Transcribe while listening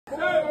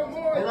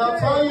I'll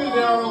tell you,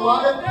 there are a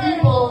lot of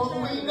people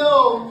who we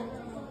know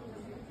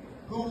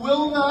who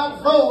will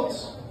not vote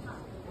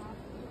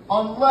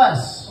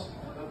unless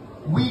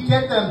we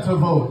get them to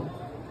vote.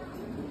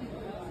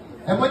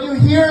 And when you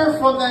hear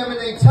from them and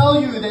they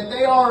tell you that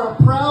they are a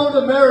proud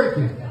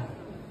American,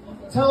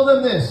 tell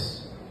them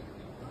this: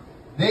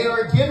 they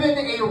are given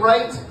a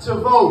right to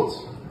vote,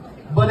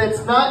 but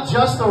it's not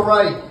just a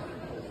right.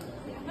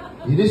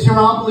 It is your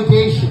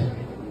obligation.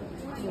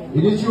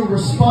 It is your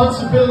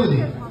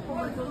responsibility.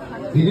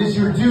 It is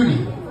your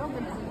duty.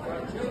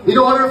 In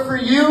order for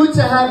you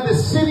to have the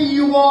city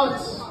you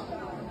want,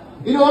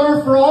 in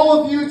order for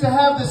all of you to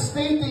have the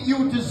state that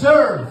you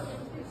deserve,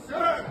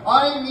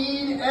 I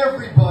need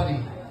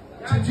everybody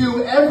to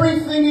do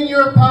everything in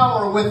your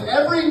power with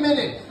every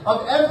minute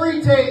of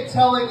every day,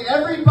 telling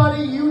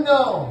everybody you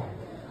know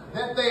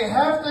that they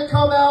have to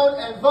come out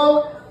and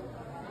vote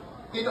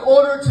in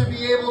order to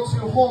be able to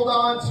hold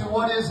on to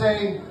what is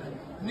a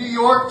New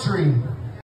York dream.